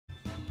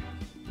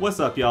What's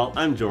up, y'all?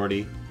 I'm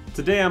Jordy.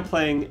 Today I'm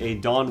playing a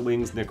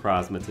Dawn-Wings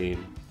Necrozma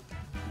team.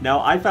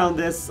 Now, I found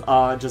this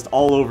just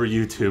all over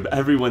YouTube.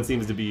 Everyone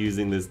seems to be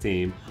using this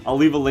team. I'll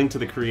leave a link to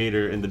the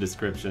creator in the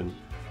description.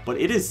 But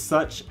it is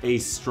such a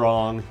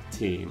strong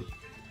team.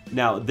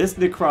 Now, this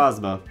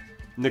Necrozma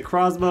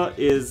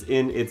is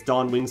in its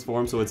Dawn-Wings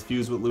form, so it's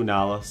fused with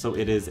Lunala, so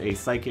it is a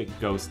Psychic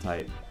Ghost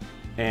type.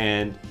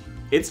 And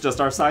it's just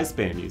our Size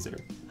Spam user.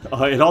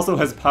 It also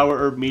has Power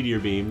Herb Meteor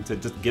Beam to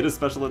just get a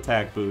special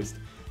attack boost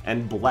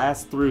and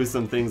blast through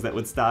some things that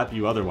would stop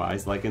you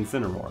otherwise, like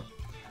Incineroar.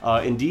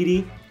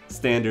 Indeedee,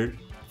 standard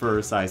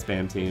for Size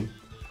Spam team.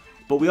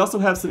 But we also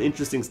have some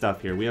interesting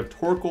stuff here. We have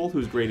Torkoal,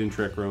 who's great in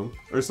Trick Room,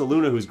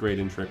 Ursaluna, who's great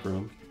in Trick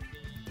Room,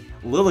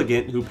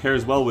 Lilligant, who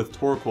pairs well with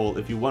Torkoal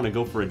if you want to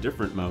go for a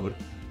different mode,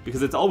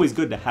 because it's always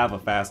good to have a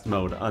fast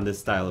mode on this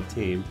style of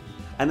team,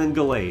 and then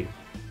Gallade.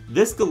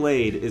 This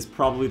Gallade is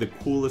probably the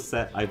coolest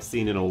set I've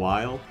seen in a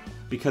while,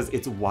 because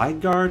it's Wide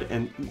Guard,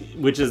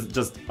 which is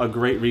just a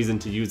great reason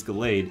to use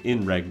Gallade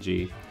in Reg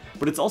G.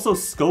 But it's also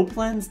Scope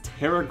Lens,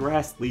 Tera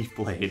Grass, Leaf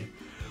Blade.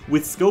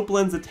 With Scope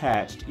Lens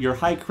attached, your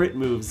high crit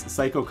moves,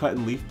 Psycho Cut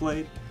and Leaf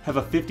Blade, have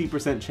a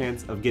 50%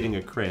 chance of getting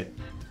a crit.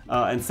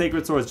 And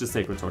Sacred Sword is just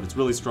Sacred Sword. It's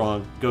really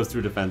strong, goes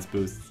through defense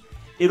boosts.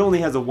 It only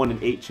has a 1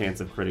 in 8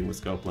 chance of critting with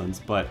Scope Lens,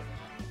 but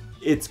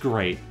it's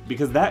great,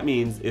 because that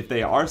means if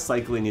they are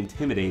cycling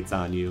Intimidates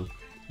on you,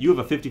 you have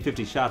a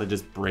 50-50 shot of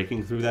just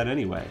breaking through that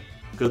anyway.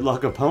 Good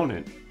luck,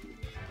 opponent.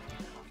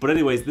 But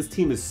anyways, this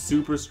team is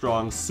super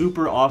strong,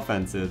 super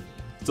offensive,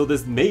 so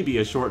this may be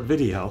a short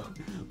video.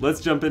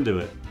 Let's jump into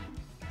it.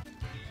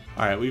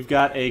 Alright, we've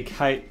got a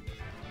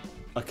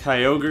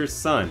Kyogre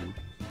Sun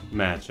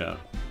matchup.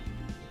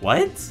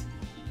 What?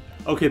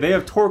 Okay, they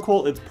have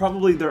Torkoal. It's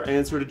probably their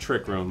answer to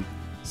Trick Room,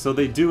 so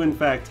they do in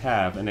fact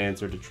have an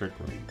answer to Trick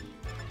Room.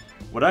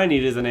 What I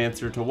need is an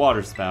answer to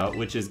Water Spout,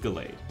 which is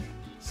Gallade.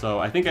 So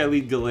I think I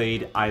lead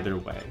Gallade either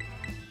way.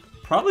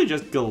 Probably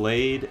just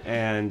Gallade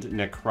and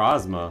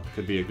Necrozma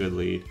could be a good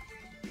lead.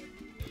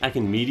 I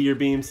can Meteor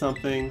Beam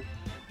something.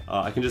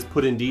 I can just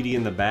put Indeedee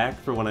in the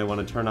back for when I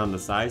want to turn on the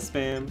Size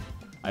Spam.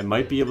 I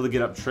might be able to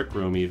get up Trick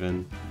Room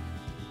even.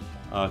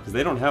 Because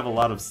they don't have a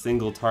lot of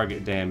single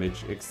target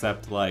damage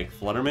except like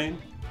Flutter Mane.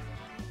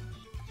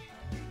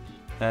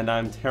 And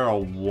I'm Tera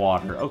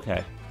Water.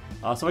 Okay.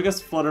 So I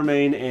guess Flutter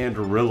Mane and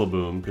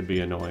Rillaboom could be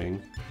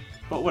annoying.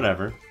 But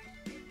whatever.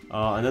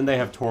 And then they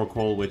have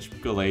Torkoal, which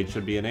Gallade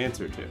should be an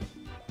answer to.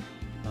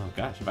 Oh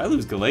gosh, if I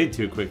lose Gallade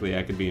too quickly,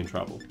 I could be in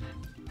trouble.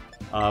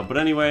 But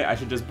anyway, I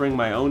should just bring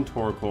my own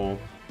Torkoal.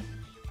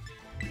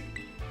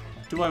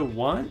 Do I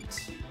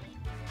want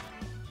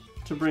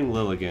to bring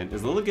Lilligant?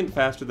 Is Lilligant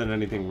faster than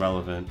anything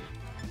relevant?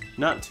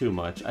 Not too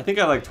much. I think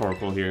I like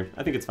Torkoal here.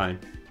 I think it's fine.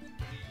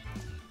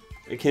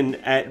 It can,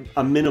 at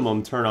a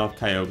minimum, turn off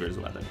Kyogre's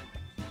weather,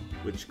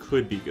 which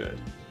could be good.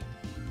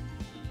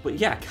 But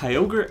yeah,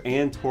 Kyogre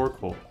and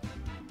Torkoal.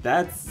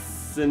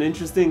 That's an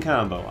interesting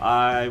combo.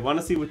 I want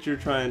to see what you're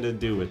trying to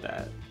do with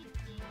that.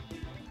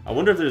 I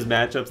wonder if there's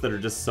matchups that are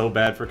just so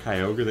bad for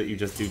Kyogre that you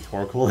just do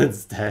Torkoal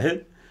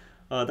instead.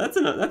 That's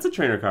a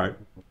trainer card.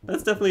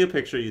 That's definitely a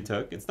picture you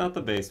took. It's not the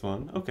base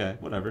one. Okay,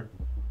 whatever.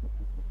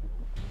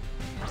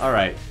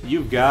 Alright,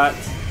 you've got...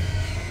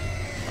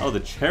 Oh, the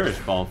Cherish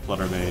Ball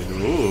Flutter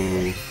Mane.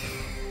 Ooh.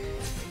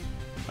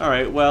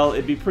 Alright, well,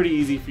 it'd be pretty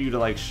easy for you to,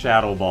 like,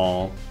 Shadow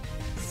Ball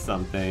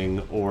something,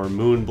 or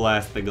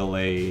Moonblast the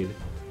Gallade,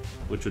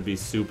 which would be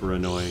super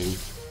annoying.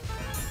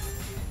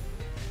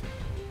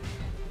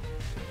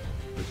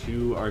 But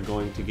you are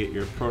going to get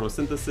your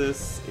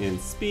Photosynthesis in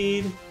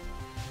speed.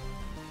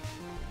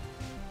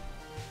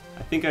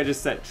 I think I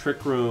just set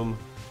Trick Room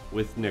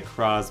with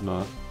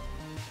Necrozma,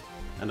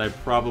 and I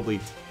probably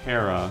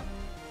Tera.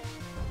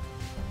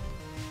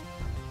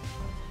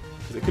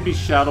 Because it could be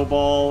Shadow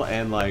Ball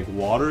and like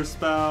Water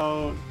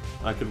Spout.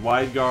 I could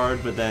Wide Guard,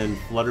 but then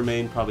Flutter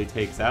Mane probably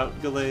takes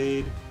out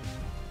Gallade.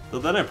 So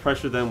then I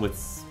pressure them with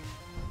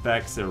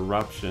Specs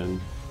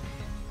Eruption.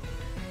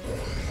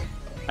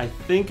 I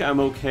think I'm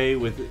okay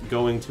with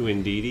going to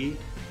Indeedee.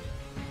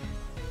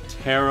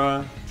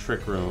 Tera,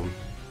 Trick Room.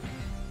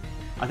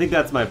 I think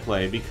that's my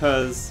play,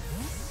 because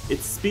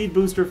it's Speed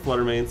Booster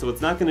Flutter Mane, so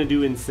it's not going to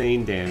do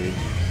insane damage.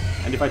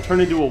 And if I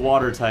turn into a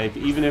Water type,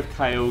 even if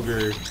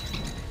Kyogre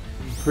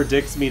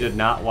predicts me to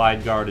not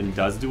Wide Guard and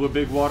does do a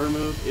big Water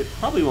move, it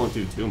probably won't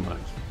do too much.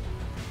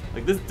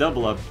 Like this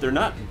double up, they're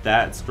not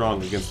that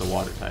strong against a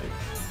Water type.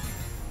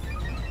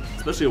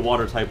 Especially a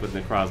Water type with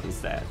Necrozma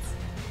stats.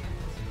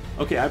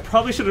 Okay, I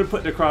probably should have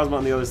put Necrozma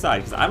on the other side,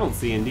 because I don't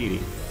see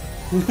Indeedee.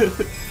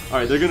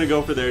 Alright, they're going to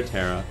go for their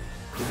Tera.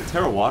 Is it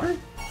Tera Water?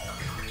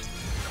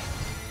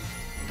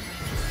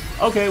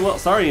 Okay, well,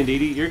 sorry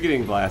Indeedee, you're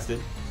getting blasted.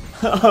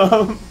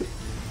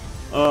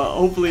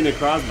 Hopefully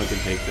Necrozma can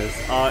take this.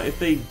 If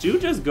they do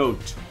just go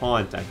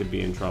Taunt, I could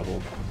be in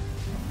trouble.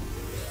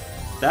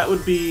 That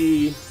would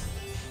be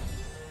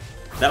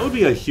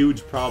a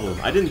huge problem.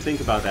 I didn't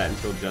think about that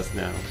until just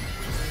now.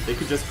 They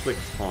could just click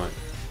Taunt.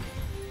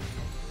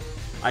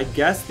 I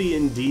guess the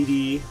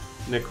Indeedee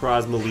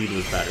Necrozma lead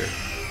was better.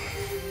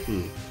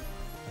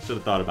 I should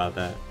have thought about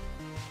that.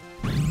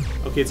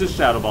 Okay, it's a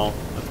Shadow Ball.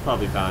 That's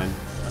probably fine.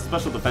 A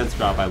special defense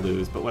drop I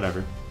lose, but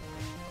whatever.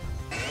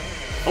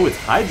 Oh, it's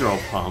Hydro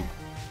Pump.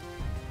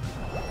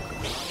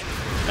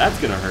 That's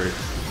gonna hurt.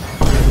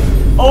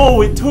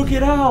 Oh, it took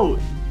it out!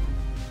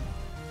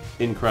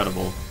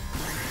 Incredible.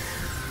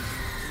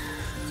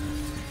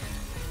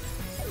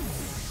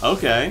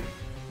 Okay.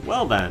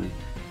 Well then.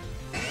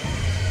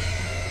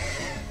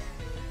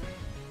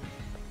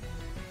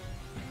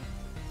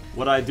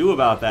 What I do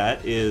about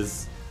that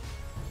is...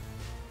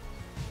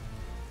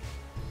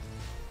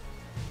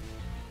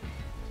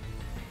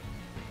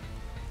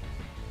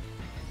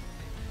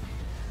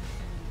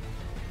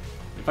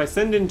 if I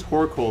send in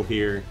Torkoal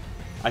here,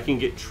 I can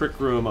get Trick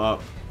Room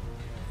up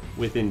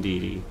with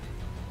Indeedee.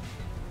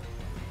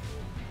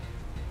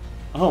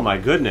 Oh my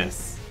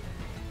goodness.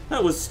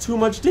 That was too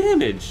much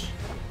damage.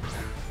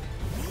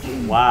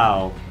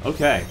 Wow.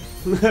 Okay.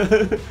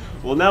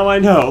 Well, now I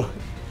know.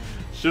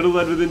 Should have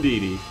led with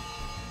Indeedee.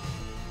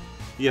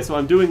 Yeah, so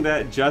I'm doing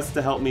that just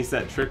to help me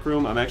set Trick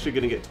Room. I'm actually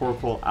going to get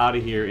Torkoal out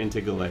of here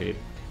into Gallade.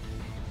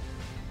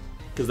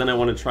 Because then I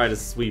want to try to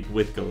sweep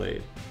with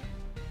Gallade.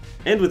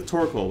 And with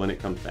Torkoal when it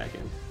comes back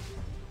in.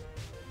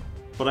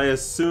 But I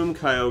assume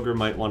Kyogre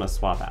might want to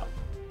swap out.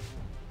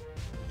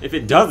 If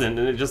it doesn't,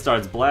 and it just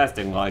starts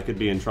blasting, well, I could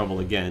be in trouble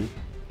again.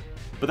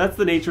 But that's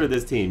the nature of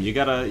this team. You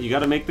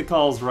gotta make the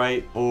calls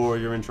right, or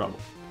you're in trouble.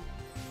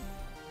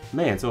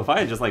 Man, so if I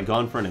had just like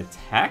gone for an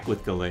attack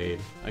with Gallade,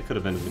 I could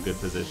have been in a good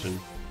position.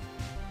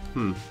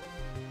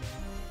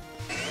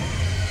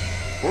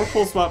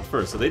 Torkoal swapped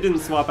first, so they didn't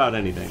swap out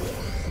anything.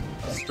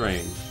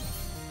 Strange.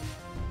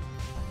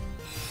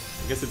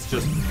 I guess it's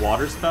just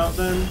Water Spout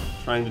then?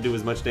 Trying to do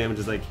as much damage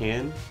as I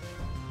can.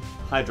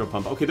 Hydro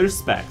Pump. Okay, there's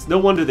Specs. No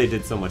wonder they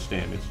did so much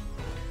damage.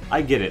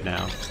 I get it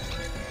now.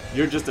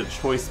 You're just a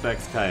Choice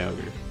Specs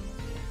Kyogre.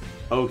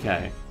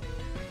 Okay.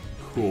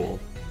 Cool.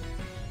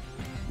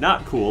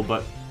 Not cool,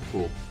 but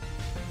cool.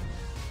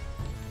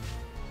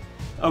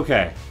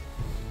 Okay.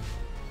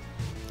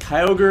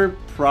 Kyogre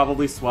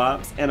probably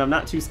swaps, and I'm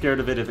not too scared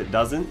of it if it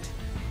doesn't.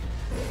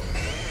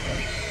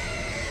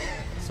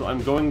 So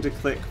I'm going to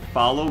click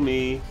Follow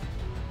Me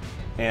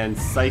and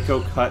Psycho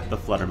Cut the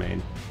Flutter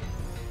Mane.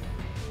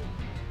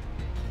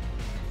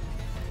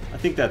 I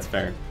think that's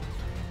fair.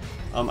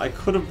 I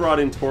could have brought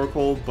in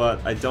Torkoal,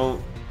 but I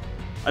don't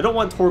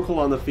want Torkoal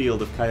on the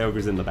field if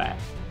Kyogre's in the back.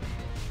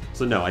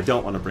 So no, I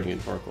don't want to bring in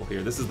Torkoal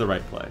here. This is the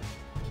right play.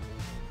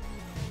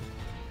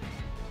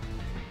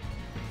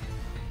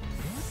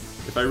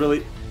 If I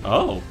really...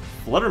 Oh!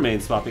 Flutter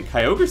Mane swapping.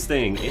 Kyogre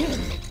staying in.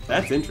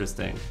 That's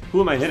interesting.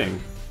 Who am I hitting?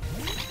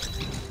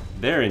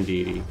 There,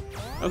 Indeedee.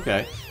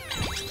 Okay.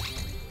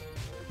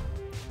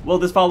 Well,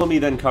 this Follow Me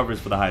then covers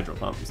for the Hydro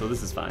Pump, so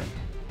this is fine.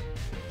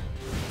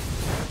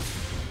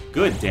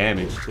 Good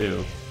damage,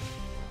 too.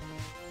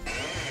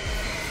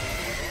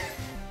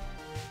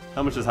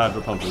 How much does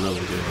Hydro Pump really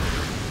do?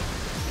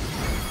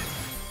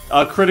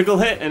 A critical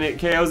hit, and it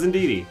KOs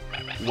Indeedee.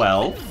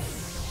 Well...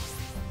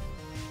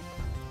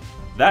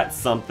 that's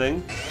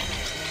something.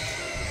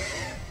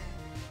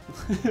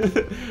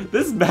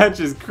 This match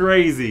is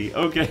crazy.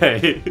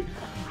 Okay.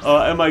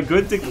 Am I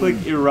good to click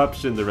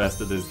Eruption the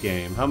rest of this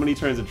game? How many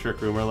turns of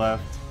Trick Room are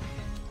left?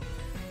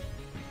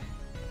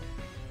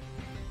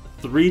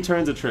 3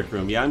 turns of Trick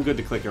Room. Yeah, I'm good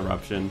to click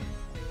Eruption.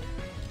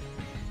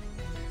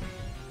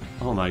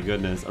 Oh my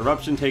goodness.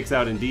 Eruption takes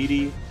out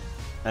Indeedee.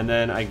 And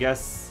then, I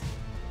guess...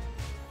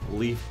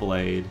 Leaf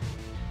Blade.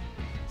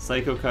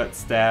 Psycho Cut,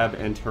 Stab,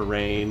 and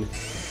Terrain.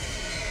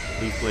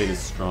 Leaf Blade is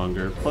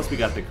stronger. Plus we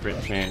got the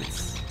crit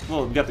chance.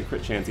 Well, we got the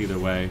crit chance either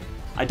way.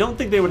 I don't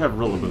think they would have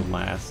Rillaboom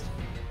last.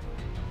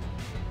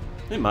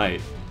 They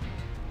might.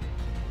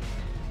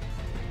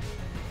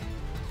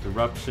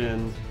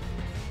 Eruption.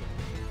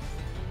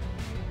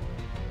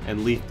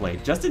 And Leaf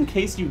Blade. Just in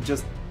case you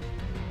just...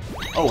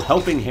 Oh,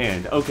 Helping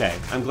Hand. Okay.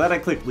 I'm glad I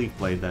clicked Leaf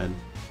Blade then.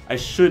 I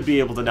should be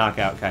able to knock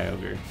out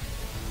Kyogre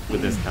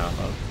with this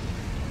combo.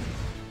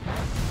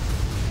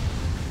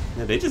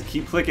 Yeah, they just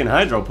keep clicking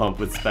Hydro Pump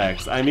with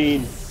Specs. I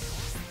mean,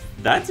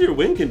 that's your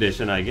win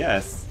condition, I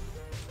guess.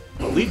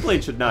 But Leaf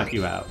Blade should knock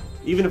you out.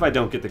 Even if I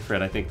don't get the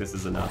crit, I think this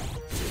is enough.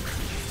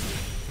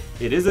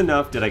 It is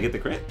enough. Did I get the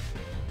crit?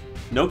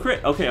 No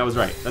crit? Okay, I was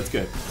right. That's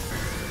good.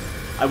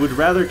 I would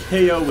rather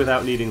KO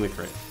without needing the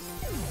crit.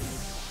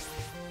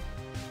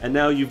 And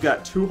now you've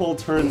got 2 whole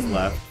turns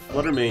left.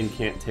 Flutter Mane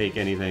can't take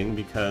anything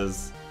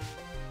because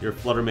your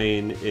Flutter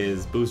Mane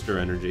is booster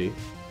energy.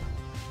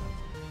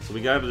 So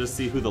we gotta just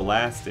see who the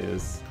last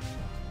is.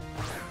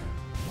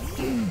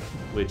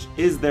 Which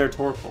is their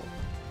Torkoal.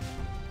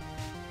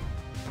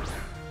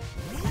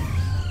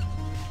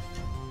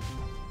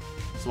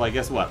 So I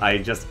guess what? I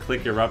just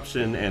click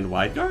Eruption and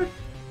Wide Guard?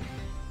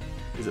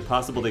 Is it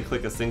possible they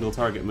click a single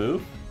target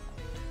move?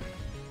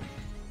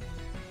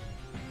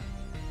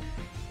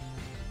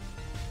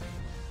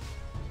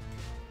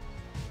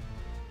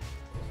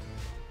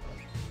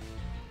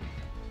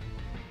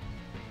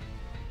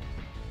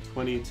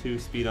 .22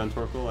 speed on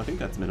Torkoal. I think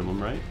that's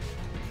minimum, right?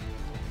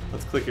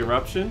 Let's click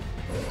Eruption.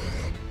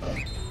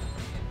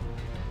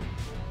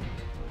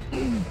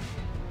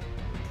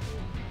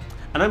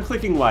 And I'm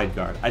clicking Wide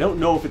Guard. I don't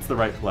know if it's the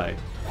right play.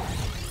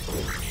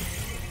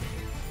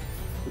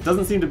 It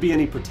doesn't seem to be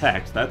any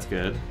Protect. That's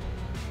good.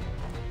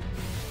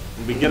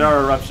 And we get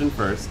our Eruption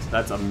first.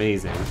 That's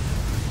amazing.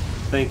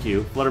 Thank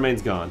you.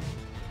 Fluttermane's gone.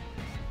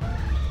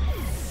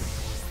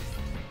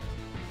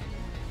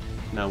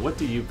 Now, what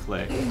do you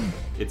click?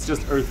 It's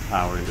just Earth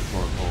Power into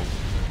Torkoal.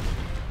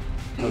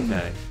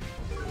 Okay.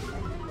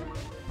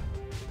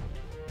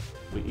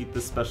 We eat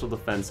the special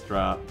defense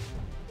drop.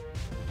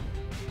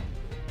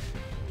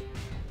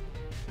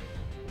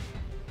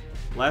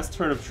 Last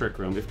turn of Trick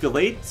Room. If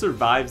Gallade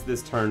survives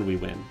this turn, we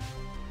win.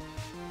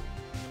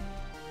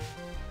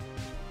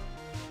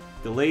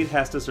 Gallade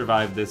has to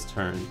survive this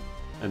turn,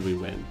 and we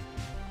win.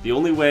 The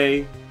only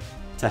way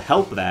to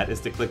help that is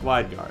to click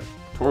Wide Guard.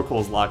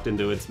 Torkoal's locked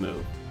into its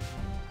move.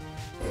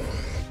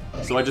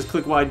 So I just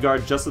click Wide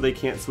Guard just so they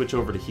can't switch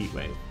over to Heat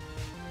Wave,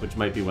 which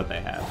might be what they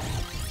have.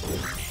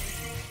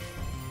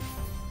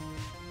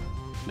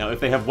 Now if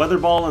they have Weather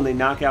Ball and they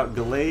knock out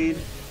Gallade,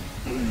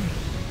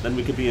 then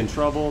we could be in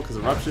trouble, because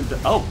Eruption...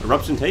 Oh,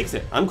 Eruption takes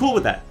it. I'm cool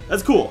with that.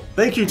 That's cool.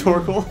 Thank you,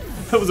 Torkoal.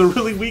 That was a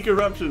really weak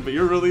Eruption, but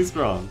you're really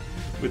strong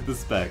with the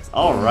specs.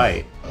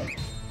 Alright.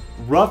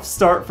 Rough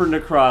start for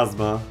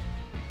Necrozma,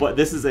 but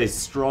this is a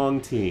strong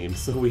team,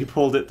 so we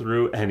pulled it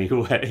through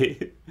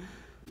anyway.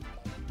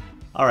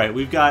 Alright,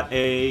 we've got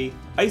a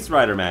Ice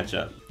Rider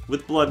matchup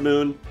with Blood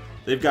Moon.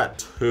 They've got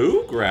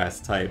 2 grass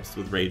types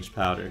with Rage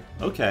Powder.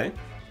 Okay.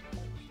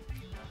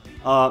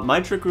 My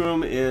Trick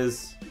Room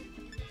is...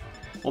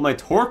 Well, my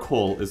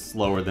Torkoal is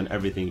slower than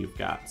everything you've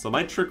got, so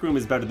my Trick Room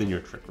is better than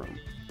your Trick Room.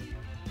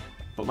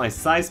 But my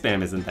Psy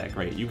Spam isn't that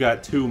great. You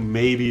got 2,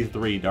 maybe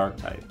 3 Dark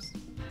types.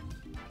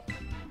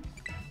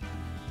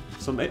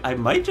 So I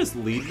might just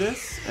leave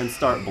this and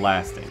start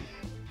blasting.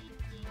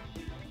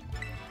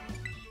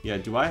 Yeah,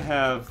 do I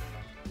have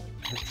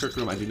Trick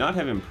Room? I do not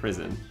have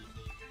Imprison.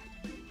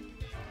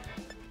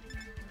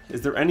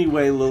 Is there any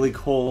way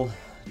Lilycole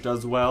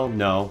does well?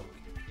 No.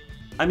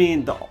 I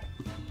mean,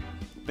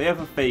 they have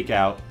a Fake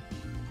Out.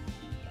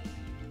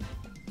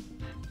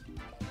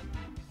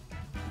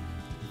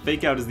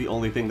 Fake Out is the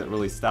only thing that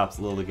really stops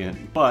Lilligant,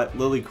 but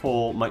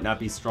Lilycole might not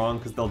be strong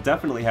because they'll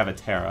definitely have a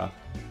Tera.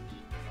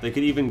 They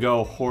could even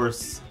go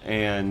Horse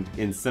and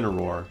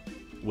Incineroar,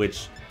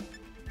 which,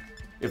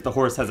 if the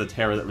Horse has a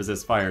Tera that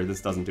resists fire,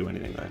 this doesn't do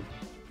anything then.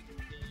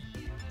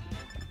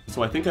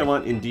 So I think I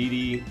want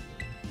Indeedee,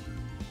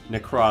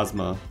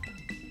 Necrozma,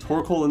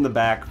 Torkoal in the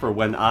back for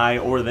when I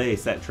or they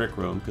set Trick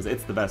Room, because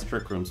it's the best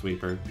Trick Room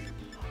sweeper.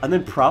 And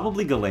then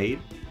probably Gallade.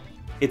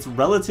 It's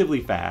relatively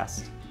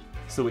fast,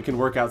 so it can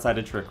work outside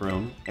of Trick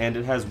Room, and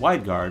it has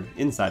Wide Guard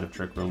inside of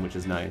Trick Room, which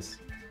is nice.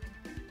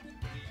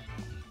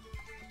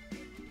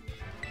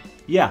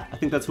 Yeah, I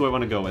think that's who I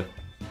want to go with.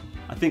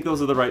 I think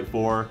those are the right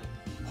 4.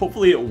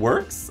 Hopefully it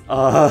works.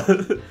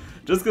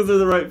 Just because they're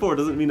the right 4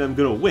 doesn't mean I'm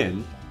going to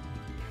win.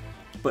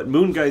 But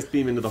Moongeist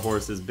Beam into the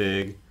Horse is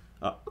big.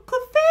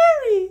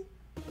 Clefairy!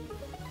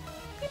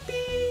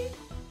 Beep.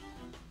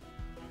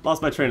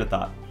 Lost my train of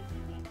thought.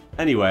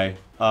 Anyway,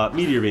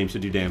 Meteor Beam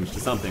should do damage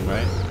to something,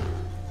 right?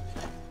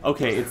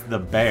 Okay, it's the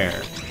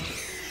bear.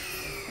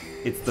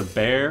 It's the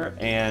bear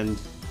and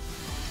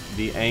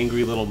the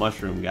angry little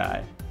mushroom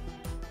guy.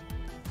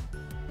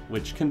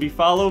 Which can be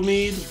Follow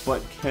Mead,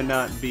 but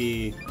cannot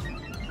be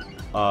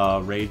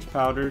Rage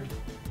Powdered.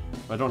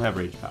 I don't have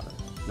Rage Powder.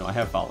 No, I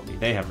have Follow Me.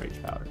 They have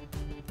Rage Powder.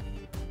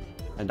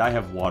 And I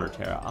have Water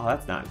Tera. Oh,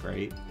 that's not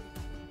great.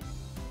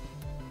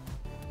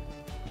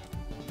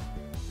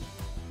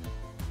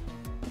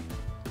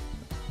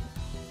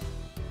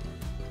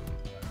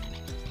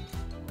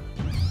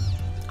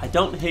 I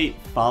don't hate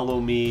Follow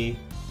Me.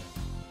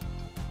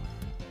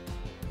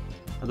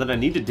 And then I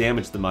need to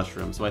damage the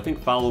mushroom, so I think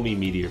Follow Me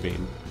Meteor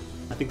Beam.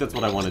 I think that's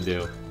what I want to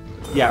do.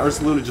 Yeah,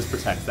 Ursaluna just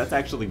protects. That's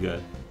actually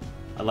good.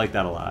 I like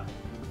that a lot.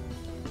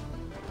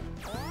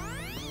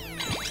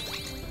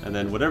 And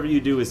then whatever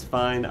you do is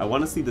fine. I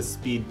want to see the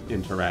speed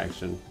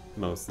interaction,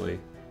 mostly.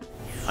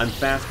 I'm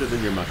faster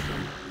than your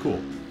mushroom.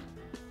 Cool.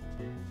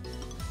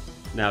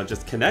 Now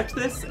just connect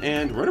this,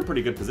 and we're in a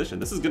pretty good position.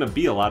 This is going to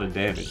be a lot of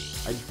damage.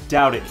 I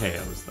doubt it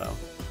KOs, though.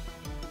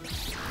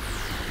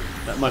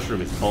 That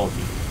mushroom is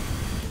bulky.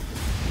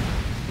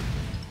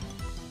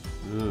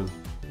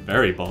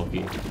 Very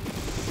bulky.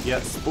 Yeah,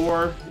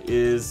 Spore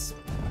is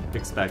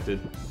expected.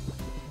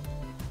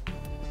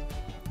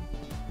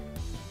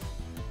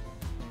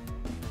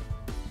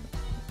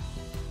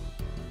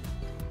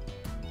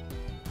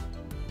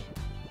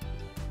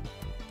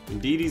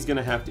 Indeedee's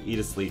gonna have to eat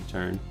a sleep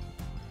turn.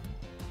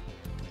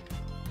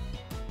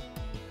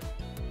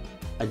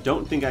 I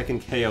don't think I can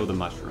KO the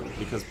mushroom,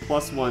 because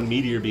 +1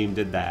 Meteor Beam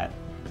did that.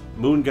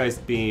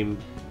 Moongeist Beam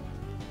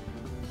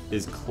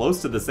is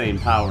close to the same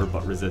power,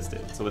 but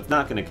resisted, so it's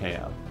not gonna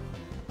KO.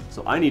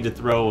 So I need to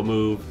throw a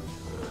move.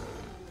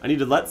 I need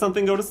to let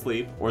something go to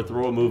sleep, or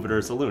throw a move at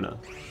Ursaluna.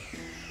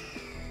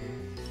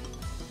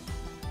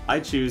 I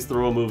choose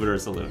throw a move at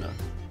Ursaluna.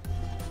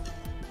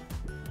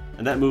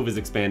 And that move is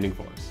Expanding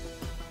Force.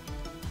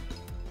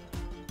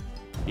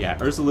 Yeah,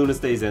 Ursaluna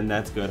stays in,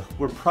 that's good.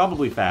 We're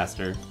probably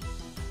faster.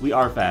 We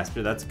are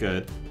faster, that's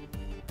good.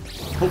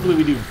 Hopefully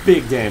we do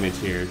big damage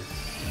here.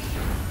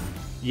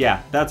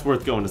 Yeah, that's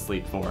worth going to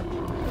sleep for.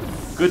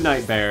 Good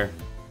night, bear.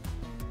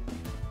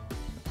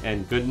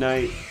 And good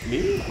night,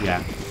 me?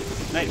 Yeah.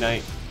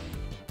 Night-night.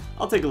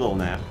 I'll take a little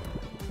nap.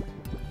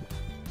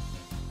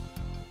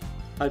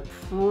 I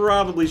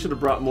probably should have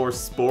brought more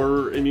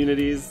spore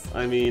immunities.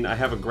 I mean, I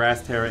have a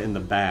grass Tera in the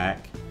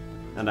back,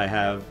 and I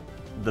have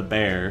the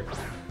bear.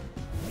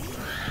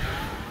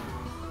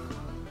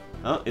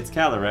 Oh, it's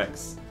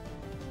Calyrex.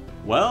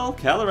 Well,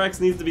 Calyrex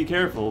needs to be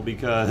careful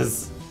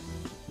because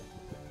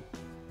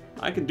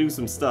I can do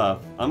some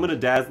stuff. I'm gonna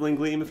Dazzling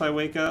Gleam if I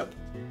wake up.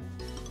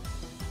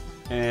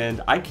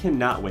 And I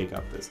cannot wake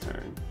up this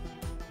turn.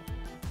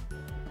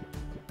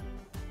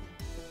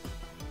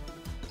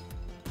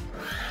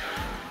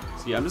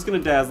 So yeah, I'm just gonna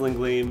Dazzling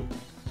Gleam.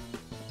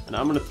 And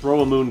I'm gonna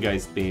throw a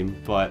Moongeist Beam,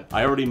 but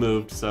I already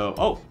moved, so...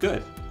 Oh,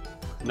 good.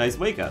 Nice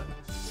wake up.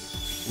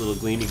 Little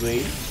Gleamy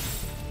Gleam.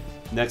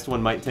 Next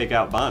one might take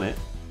out Bonnet.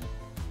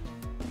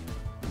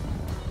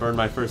 Burn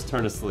my first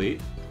turn of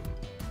sleep.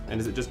 And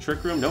is it just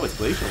Trick Room? No, it's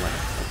Glacial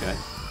Lance. Okay.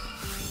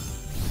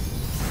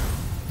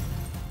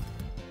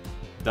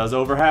 Does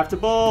over half to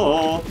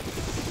bowl.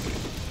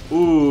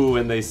 Ooh,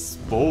 and they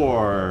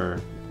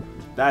Spore.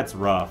 That's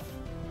rough.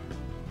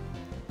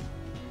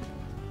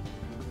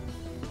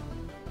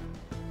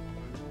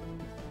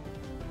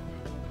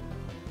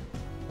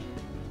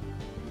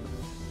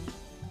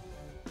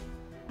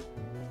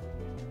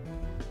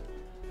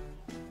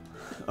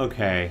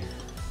 Okay.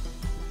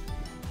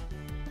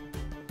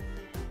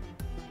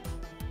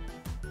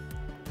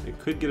 It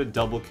could get a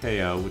double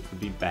KO, which would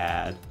be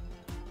bad.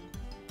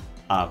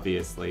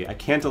 Obviously. I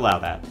can't allow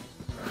that.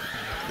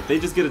 If they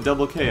just get a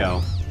double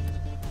KO,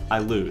 I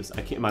lose.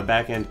 I can't. My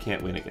back end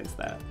can't win against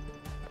that.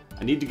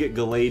 I need to get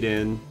Gallade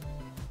in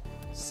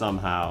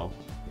somehow.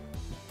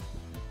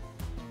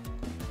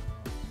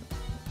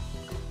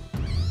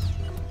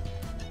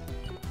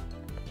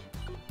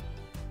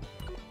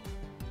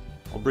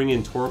 I'll bring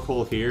in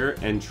Torkoal here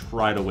and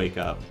try to wake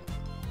up.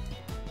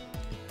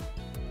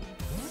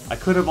 I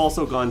could have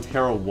also gone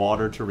Tera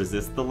Water to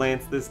resist the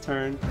Lance this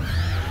turn.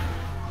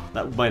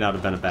 That might not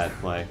have been a bad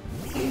play.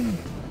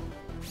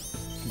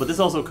 But this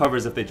also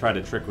covers if they try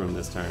to Trick Room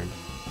this turn.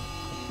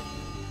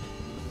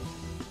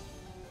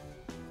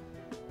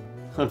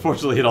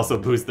 Unfortunately, it also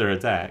boosts their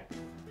attack.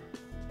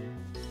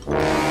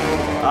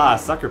 Ah,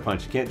 Sucker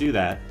Punch. You can't do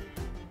that.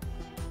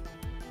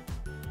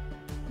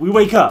 We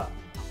wake up!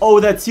 Oh,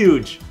 that's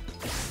huge!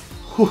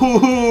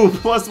 Ooh,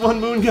 +1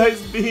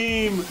 Moongeist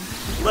Beam!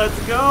 Let's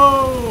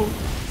go!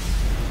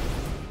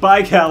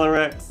 Bye,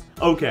 Calyrex.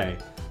 Okay,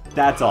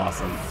 that's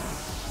awesome.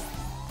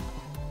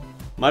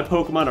 My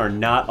Pokemon are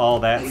not all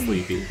that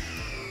sleepy.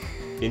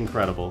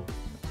 Incredible.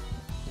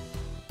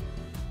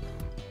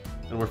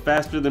 And we're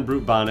faster than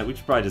Brute Bonnet. We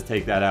should probably just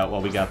take that out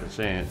while we got the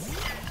chance.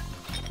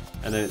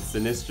 And then it's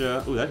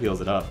Sinistra. Ooh, that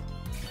heals it up.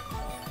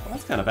 Well,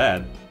 that's kind of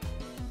bad.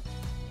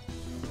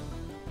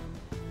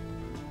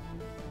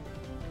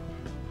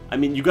 I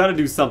mean, you gotta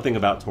do something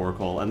about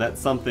Torkoal, and that's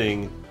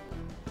something...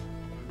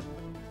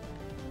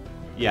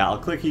 Yeah, I'll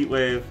click Heat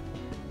Wave.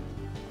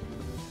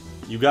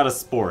 You gotta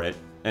Spore it,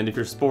 and if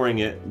you're Sporing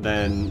it,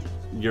 then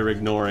you're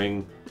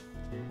ignoring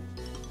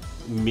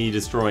me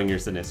destroying your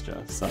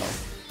Sinistra, so...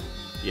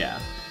 Yeah.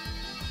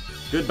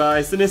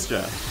 Goodbye,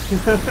 Sinistra!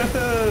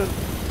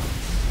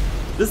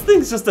 This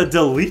thing's just a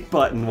delete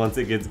button once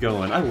it gets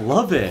going. I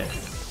love it!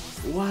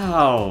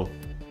 Wow!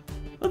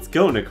 Let's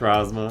go,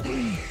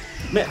 Necrozma.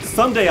 Man,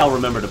 someday I'll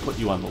remember to put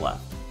you on the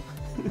left.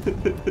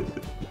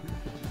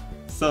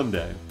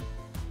 Someday.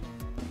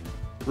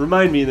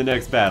 Remind me in the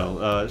next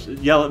battle.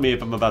 Yell at me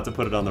if I'm about to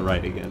put it on the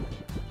right again.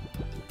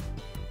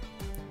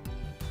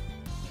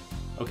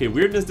 Okay,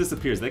 weirdness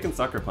disappears. They can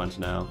Sucker Punch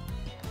now.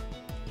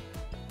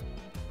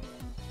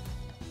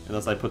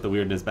 Unless I put the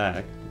weirdness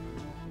back.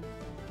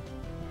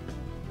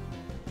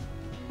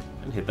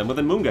 And hit them with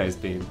a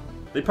Moongeist Beam.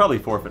 They probably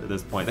forfeit at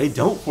this point. They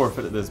don't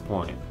forfeit at this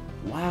point.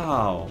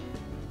 Wow.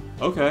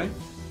 Okay.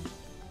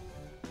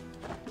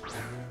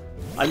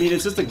 I mean,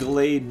 it's just a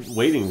Gallade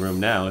waiting room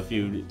now. If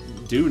you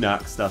do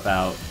knock stuff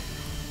out,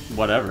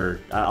 whatever,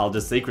 I'll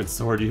just Sacred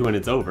Sword you and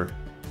it's over.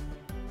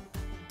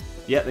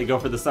 Yeah, they go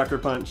for the Sucker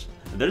Punch.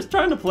 They're just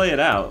trying to play it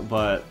out,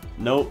 but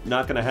nope,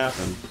 not gonna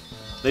happen.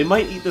 They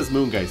might eat this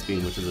Moongeist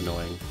Beam, which is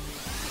annoying.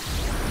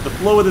 The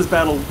flow of this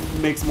battle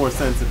makes more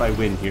sense if I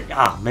win here.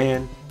 Ah,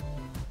 man.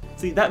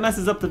 See, that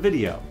messes up the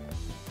video.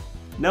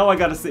 Now I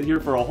gotta sit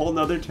here for a whole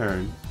nother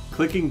turn,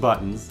 clicking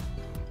buttons,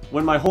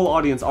 when my whole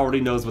audience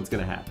already knows what's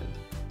gonna happen.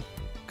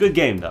 Good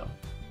game, though.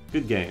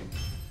 Good game.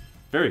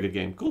 Very good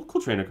game. Cool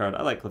trainer card.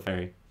 I like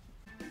Clefairy.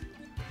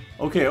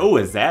 Okay, oh,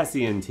 a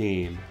Zacian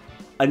team.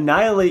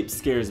 Annihilate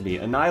scares me.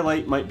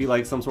 Annihilate might be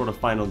like some sort of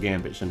Final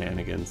Gambit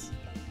shenanigans.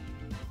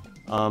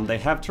 They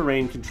have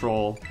terrain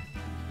control.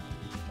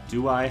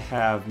 Do I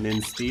have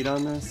min speed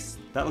on this?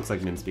 That looks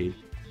like min speed.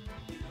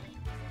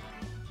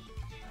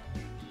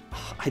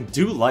 I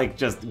do like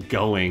just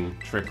going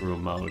Trick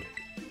Room mode.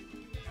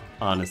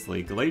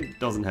 Honestly, Gallade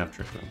doesn't have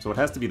Trick Room, so it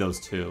has to be those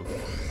two.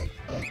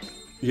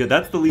 Yeah,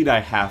 that's the lead I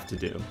have to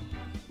do.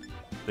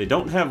 They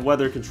don't have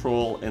weather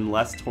control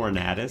unless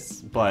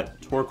Tornadus, but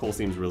Torkoal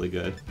seems really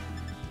good.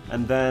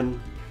 And then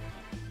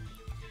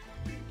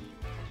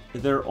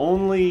their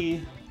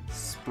only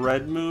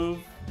spread move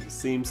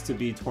seems to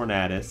be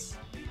Tornadus.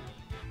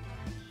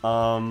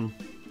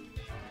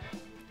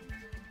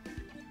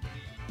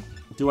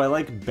 Do I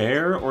like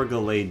Bear or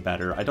Gallade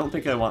better? I don't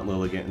think I want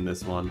Lilligant in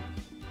this one.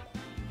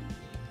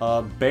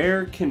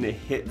 Bear can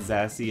hit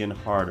Zacian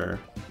harder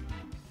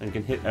and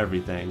can hit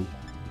everything.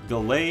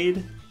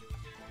 Gallade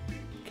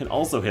can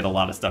also hit a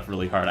lot of stuff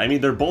really hard. I mean,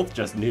 they're both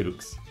just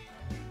nukes.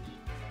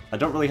 I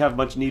don't really have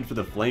much need for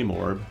the Flame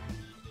Orb.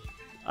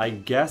 I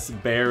guess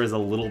Bear is a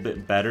little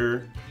bit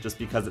better just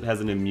because it has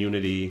an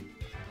immunity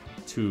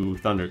to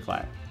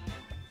Thunderclap.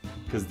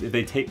 Because if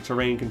they take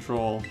terrain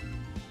control...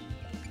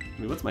 I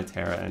mean, what's my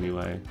Tera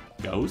anyway?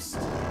 Ghost?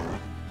 I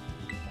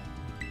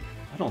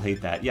don't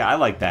hate that. Yeah, I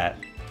like that.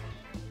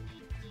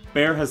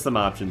 Bear has some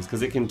options,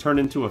 because it can turn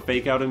into a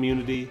Fake-Out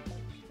immunity,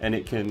 and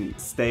it can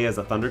stay as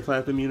a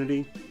Thunderclap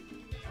immunity,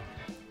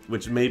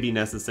 which may be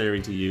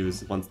necessary to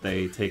use once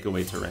they take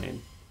away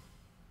terrain.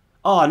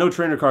 Oh, no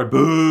trainer card.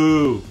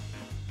 Boo!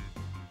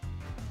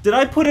 Did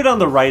I put it on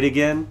the right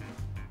again?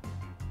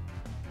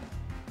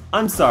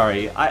 I'm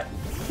sorry.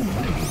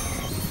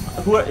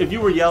 If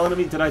you were yelling at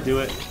me, did I do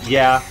it?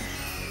 Yeah.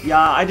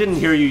 Yeah, I didn't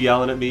hear you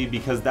yelling at me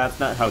because that's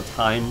not how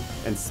time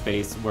and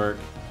space work.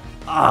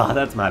 Ah,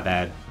 that's my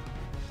bad.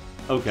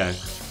 Okay.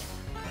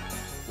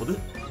 Well,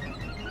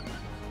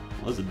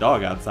 there's a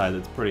dog outside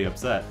that's pretty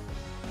upset.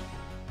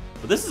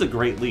 But this is a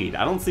great lead.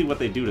 I don't see what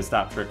they do to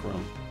stop Trick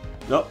Room.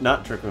 Nope,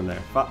 not Trick Room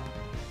there.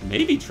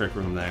 Maybe Trick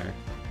Room there.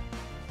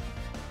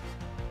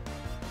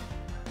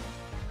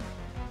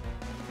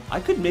 I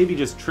could maybe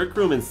just Trick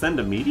Room and send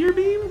a Meteor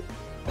Beam?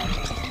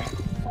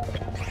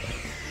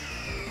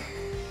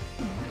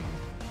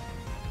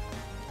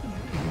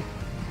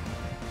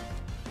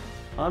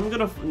 I'm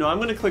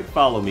gonna click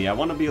Follow Me. I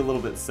want to be a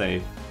little bit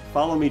safe.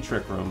 Follow me,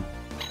 Trick Room.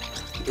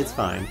 It's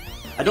fine.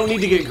 I don't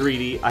need to get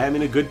greedy. I am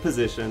in a good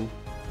position.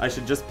 I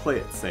should just play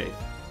it safe.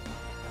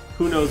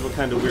 Who knows what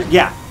kind of weird...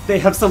 Yeah! They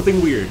have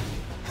something weird!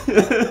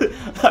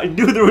 I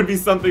knew there would be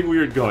something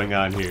weird going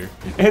on here.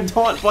 And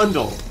Taunt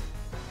Bundle!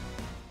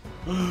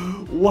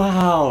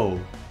 Wow!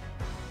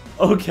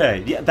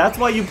 Okay, yeah, that's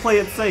why you play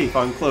it safe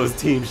on Closed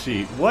Team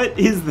Sheet. What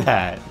is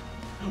that?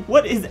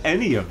 What is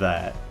any of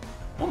that?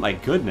 Oh my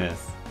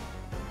goodness.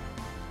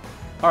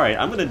 Alright,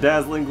 I'm gonna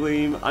Dazzling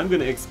Gleam, I'm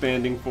gonna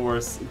Expanding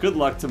Force. Good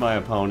luck to my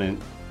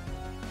opponent.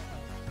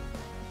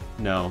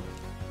 No.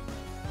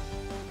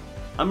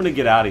 I'm gonna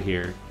get out of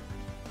here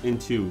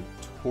into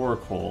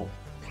Torkoal.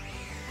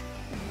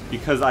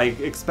 Because I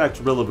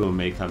expect Rillaboom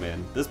may come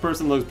in. This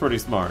person looks pretty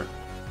smart.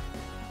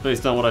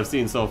 Based on what I've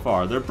seen so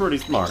far, they're pretty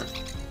smart.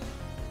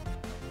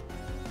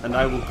 And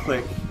I will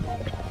click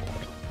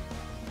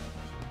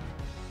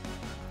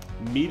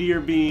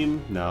Meteor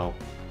Beam. No.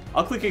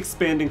 I'll click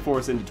Expanding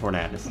Force into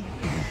Tornadus.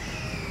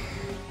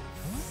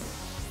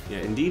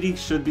 Yeah, Indeedee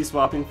should be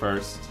swapping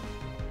first.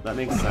 That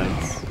makes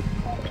sense.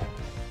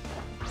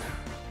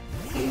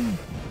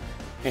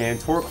 And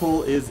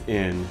Torkoal is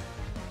in.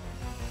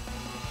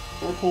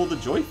 Torkoal the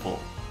Joyful.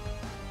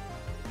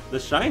 The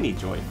Shiny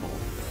Joyful.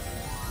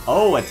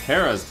 Oh, a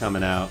Tera's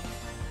coming out.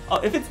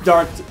 Oh, if it's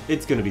dark,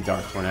 it's gonna be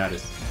Dark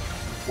Tornadus.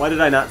 Why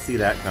did I not see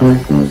that coming?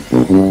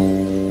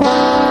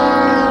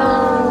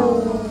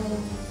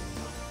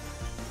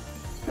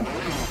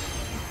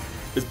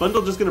 Is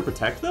Bundle just gonna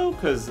protect though?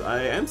 Because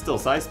I am still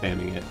size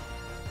spamming it.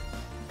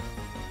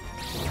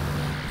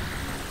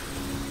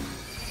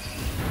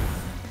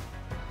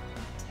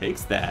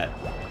 Takes that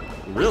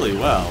really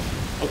well.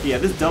 Okay, yeah,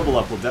 this double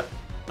up will that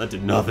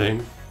did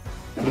nothing.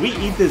 Can we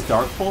eat this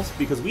Dark Pulse?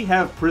 Because we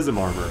have Prism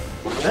Armor.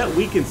 That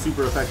weakens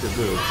super effective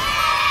moves.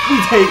 We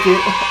take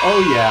it!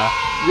 Oh yeah,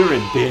 you're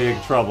in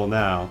big trouble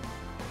now.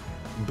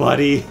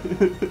 Buddy.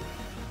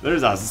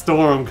 There's a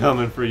storm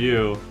coming for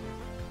you.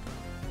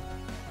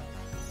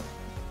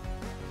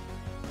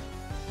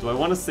 Do I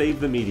want to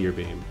save the Meteor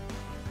Beam?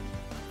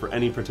 For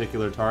any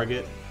particular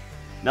target?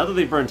 Now that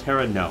they burned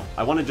Tera, no.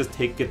 I want to just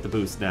get the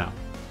boost now.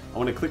 I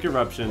want to click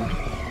Eruption.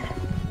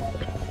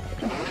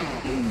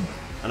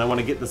 And I want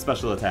to get the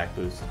special attack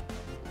boost.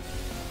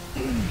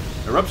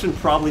 Eruption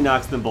probably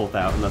knocks them both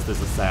out unless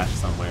there's a Sash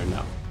somewhere,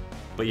 no.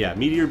 But yeah,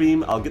 Meteor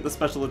Beam, I'll get the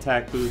special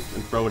attack boost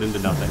and throw it into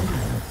nothing.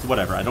 So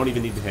whatever, I don't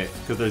even need to hit,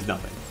 because there's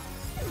nothing.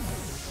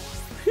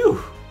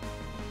 Phew!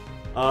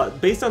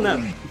 Based on that...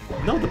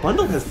 No, the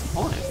bundle has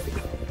Taunt.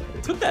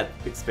 It took that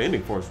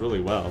Expanding Force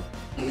really well.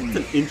 It's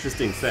an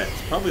interesting set.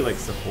 It's probably like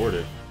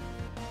supportive.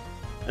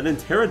 And then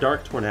Tera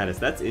Dark Tornadus,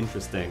 that's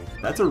interesting.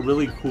 That's a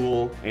really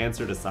cool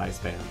answer to Size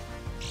Spam.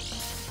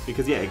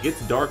 Because yeah, it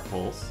gets Dark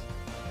Pulse.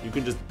 You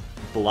can just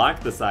block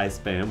the Size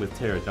Spam with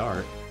Tera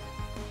Dark.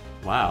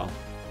 Wow.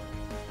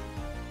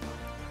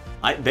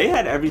 They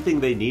had everything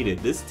they needed.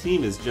 This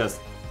team is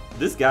just...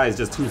 This guy is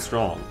just too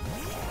strong.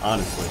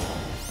 Honestly.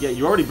 Yeah,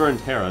 you already burned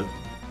Tera.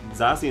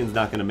 Zacian's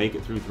not going to make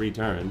it through 3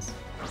 turns.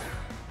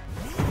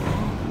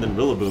 And then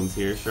Rillaboom's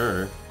here,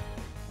 sure.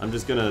 I'm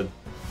just gonna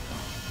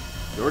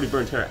You already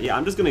burned Tera. Yeah,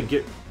 I'm just gonna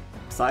get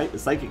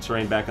Psychic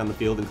Terrain back on the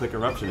field and click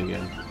Eruption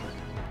again.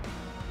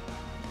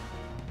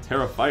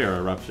 Tera Fire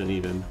Eruption,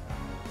 even.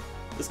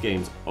 This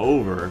game's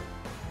over.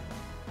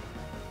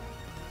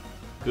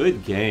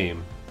 Good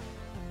game.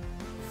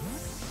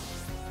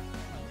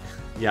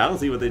 Yeah, I don't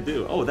see what they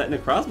do. Oh, that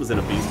Necrozma's in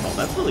a Beast Ball.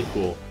 That's really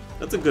cool.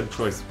 That's a good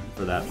choice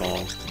for that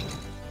ball.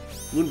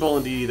 Moon Ball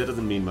and Indeedee, that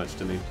doesn't mean much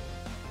to me.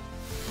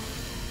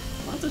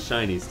 Lots of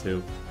shinies,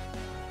 too.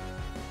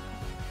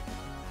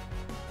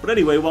 But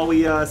anyway, while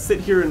we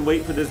sit here and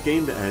wait for this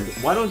game to end,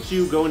 why don't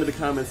you go into the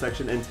comment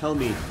section and tell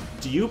me,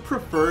 do you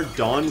prefer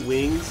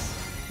Dawn-Wings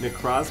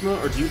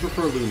Necrozma, or do you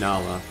prefer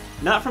Lunala?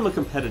 Not from a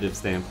competitive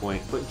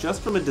standpoint, but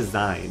just from a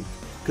design.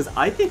 Because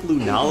I think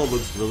Lunala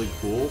looks really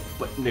cool,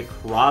 but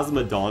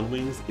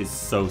Necrozma-Dawn-Wings is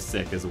so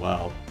sick as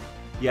well.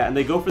 Yeah, and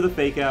they go for the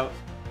Fake Out.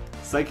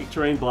 Psychic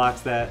Terrain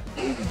blocks that.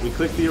 We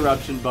click the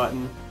Eruption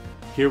button.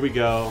 Here we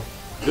go.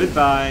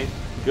 Goodbye.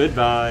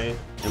 Goodbye.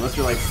 Unless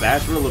you're like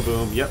Sash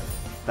Rillaboom. Yep,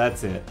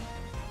 that's it.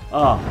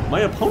 Oh,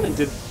 my opponent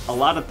did a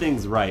lot of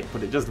things right,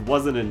 but it just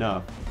wasn't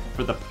enough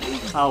for the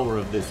power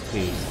of this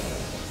team.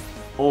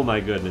 Oh my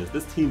goodness,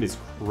 this team is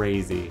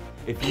crazy.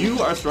 If you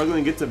are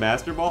struggling to get to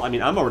Master Ball, I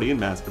mean, I'm already in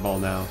Master Ball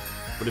now,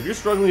 but if you're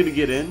struggling to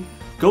get in,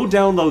 go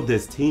download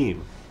this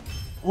team.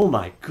 Oh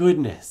my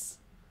goodness.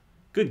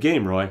 Good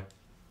game, Roy.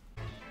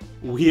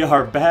 We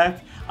are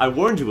back. I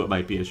warned you it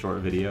might be a short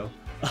video.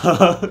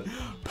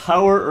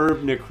 Power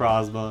Herb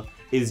Necrozma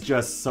is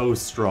just so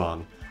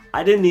strong.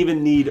 I didn't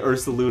even need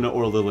Ursaluna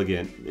or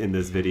Lilligant in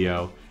this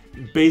video.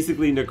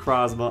 Basically,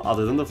 Necrozma,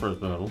 other than the first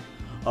battle,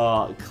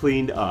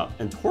 cleaned up.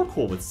 And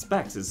Torkoal with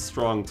Specs is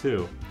strong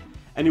too.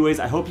 Anyways,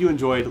 I hope you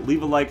enjoyed.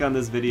 Leave a like on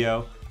this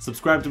video.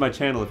 Subscribe to my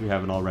channel if you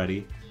haven't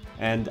already.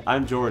 And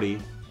I'm Jordy.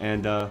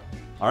 And,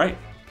 alright,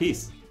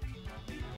 peace.